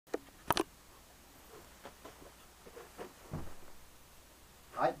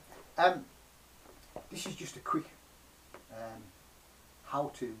This is just a quick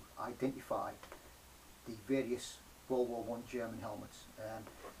how to identify the various World War I German helmets.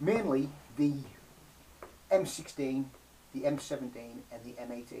 Mainly the M16, the M17 and the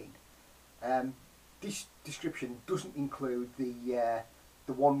M18. This description doesn't include the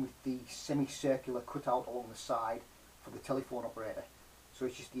one with the semicircular cutout along the side for the telephone operator. So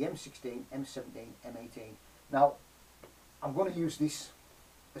it's just the M16, M17, M18. Now, I'm going to use this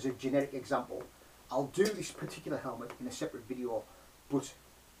as a generic example. I'll do this particular helmet in a separate video, but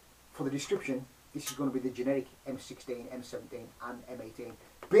for the description, this is going to be the generic M16, M17 and M18.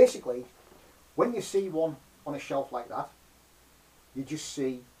 Basically, when you see one on a shelf like that, you just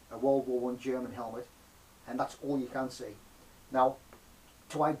see a World War I German helmet, and that's all you can see. Now,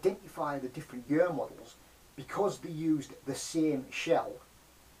 to identify the different year models, because they used the same shell,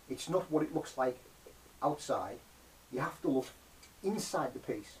 it's not what it looks like outside. You have to look inside the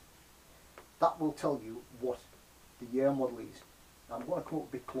piece. That will tell you what the year model is. Now, I'm going to come up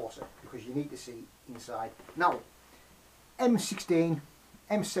a bit closer because you need to see inside. Now, M16,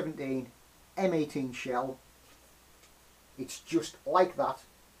 M17, M18 shell, it's just like that.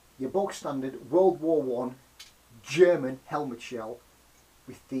 Your bog standard World War I German helmet shell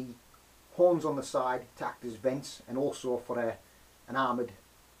with the horns on the side to act as vents, and also for an armoured,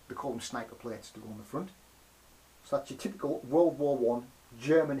 they call them sniper plates, to go on the front. So that's your typical World War I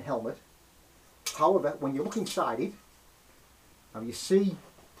German helmet. However, when you look inside it, now you see,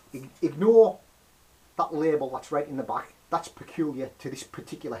 ignore that label that's right in the back. That's peculiar to this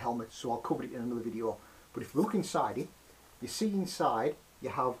particular helmet, so I'll cover it in another video. But if you look inside it, you see inside you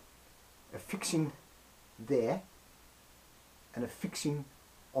have a fixing there and a fixing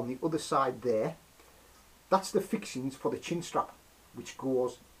on the other side there. That's the fixings for the chin strap, which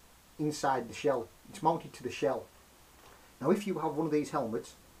goes inside the shell. It's mounted to the shell. Now, if you have one of these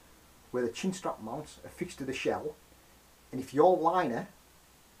helmets where the chin strap mounts are fixed to the shell, and if your liner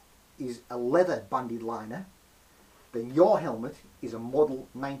is a leather banded liner, then your helmet is a model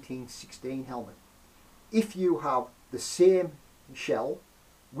 1916 helmet. If you have the same shell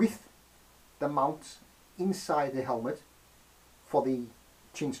with the mounts inside the helmet for the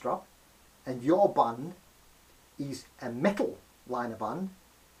chin strap, and your band is a metal liner band,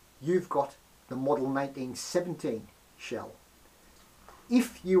 you've got the model 1917 shell.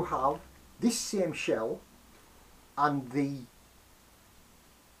 If you have this same shell and the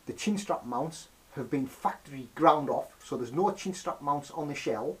chin strap mounts have been factory ground off, so there's no chin strap mounts on the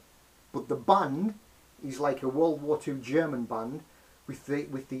shell, but the band is like a World War II German band with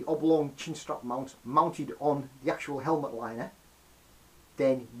the oblong chin strap mount mounted on the actual helmet liner,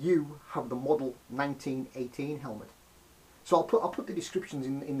 then you have the model 1918 helmet. So I'll put the descriptions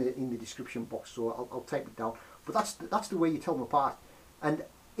in the description box, so I'll type it down. But that's the way you tell them apart. And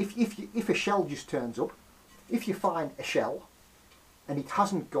if a shell just turns up, if you find a shell and it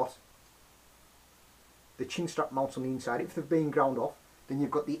hasn't got the chin strap mounts on the inside, if they've been ground off, then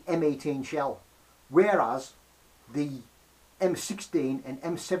you've got the M18 shell. Whereas the M16 and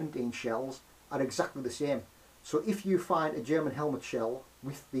M17 shells are exactly the same. So if you find a German helmet shell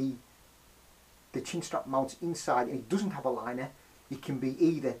with the chin strap mounts inside and it doesn't have a liner, it can be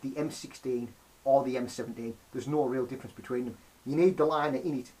either the M16 or the M17. There's no real difference between them. You need the liner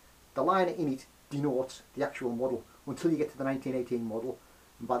in it. The liner in it denotes the actual model until you get to the 1918 model,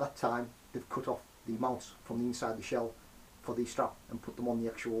 and by that time they've cut off the mounts from the inside the shell for the strap and put them on the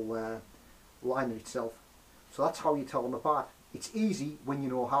actual liner itself. So that's how you tell them apart. It's easy when you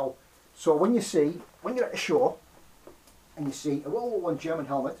know how. So when you're at a show and you see a World War I German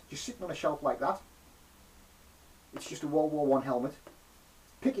helmet just sitting on a shelf like that, it's just a World War I helmet,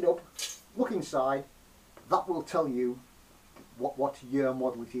 pick it up, look inside, that will tell you what year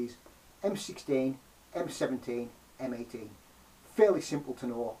model it is. M16, M17, M18. Fairly simple to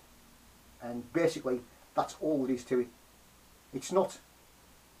know, and basically that's all there is to it. It's not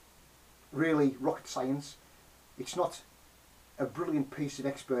really rocket science. It's not a brilliant piece of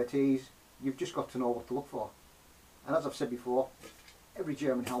expertise. You've just got to know what to look for. And as I've said before, every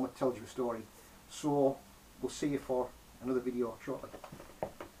German helmet tells you a story. So we'll see you for another video shortly.